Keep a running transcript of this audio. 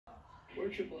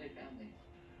We're AAA family.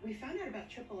 We found out about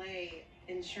AAA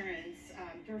insurance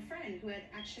through a friend who had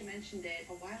actually mentioned it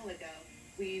a while ago.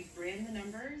 We ran the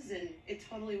numbers and it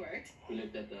totally worked. We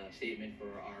looked at the statement for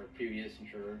our previous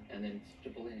insurer and then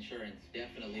AAA insurance.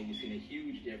 Definitely, we've seen a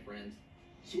huge difference.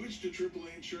 Switch to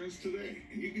AAA insurance today,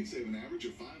 and you can save an average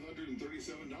of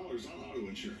 $537 on auto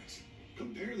insurance.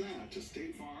 Compare that to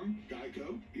State Farm,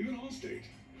 Geico, even Allstate.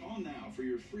 Call now for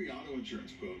your free auto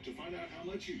insurance quote to find out how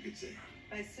much you could save.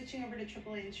 By switching over to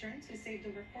AAA insurance, we saved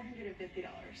over $450.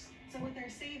 So with our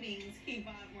savings, he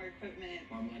bought more equipment.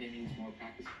 More money means more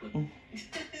practice equipment.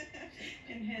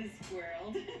 In his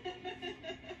world.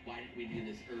 Why didn't we do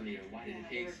this earlier? Why did it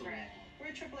take so long? We're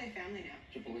a AAA family now.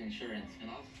 AAA insurance,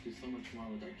 and I'll do so much more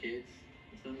with our kids.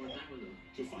 Spend more time with them.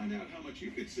 To find out how much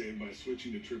you could save by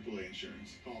switching to AAA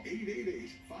insurance, call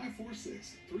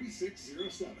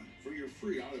 888-546-3607 for your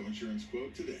free auto insurance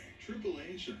quote today. AAA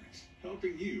Insurance,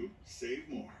 helping you save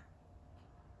more.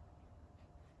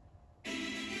 Live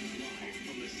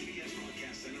from the CBS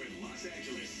Broadcast Center in Los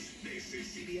Angeles, this is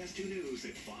CBS 2 News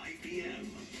at 5 p.m.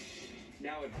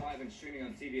 Now at 5 and streaming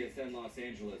on CBS and Los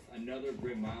Angeles, another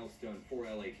grim milestone for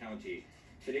LA County.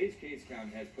 Today's case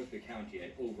count has put the county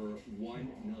at over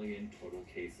 1 million total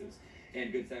cases.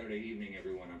 And good Saturday evening,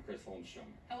 everyone. I'm Chris Holmstrom.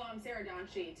 Hello, I'm Sara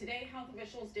Donchey. Today, health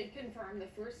officials did confirm the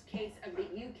first case of the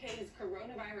UK's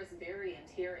coronavirus variant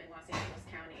here in Los Angeles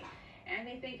County. And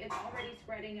they think it's already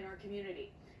spreading in our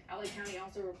community. LA County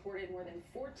also reported more than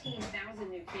 14,000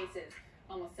 new cases,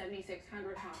 almost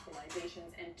 7,600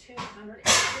 hospitalizations, and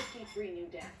 253 new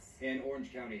deaths. And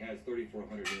Orange County has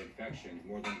 3,400 new infections,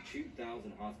 more than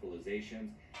 2,000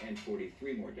 hospitalizations, and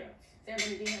 43 more deaths. San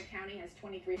Bernardino County has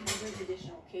 2,300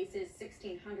 additional cases,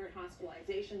 1,600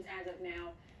 hospitalizations as of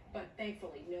now, but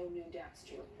thankfully no new deaths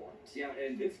to report. Yeah,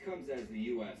 and this comes as the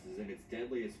U.S. is in its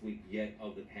deadliest week yet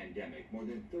of the pandemic. More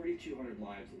than 3,200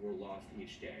 lives were lost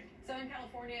each day. Southern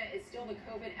California is still the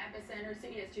COVID epicenter.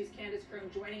 CBS 2's Candace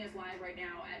Crum joining us live right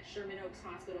now at Sherman Oaks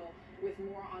Hospital with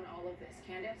more on all of this.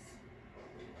 Candace?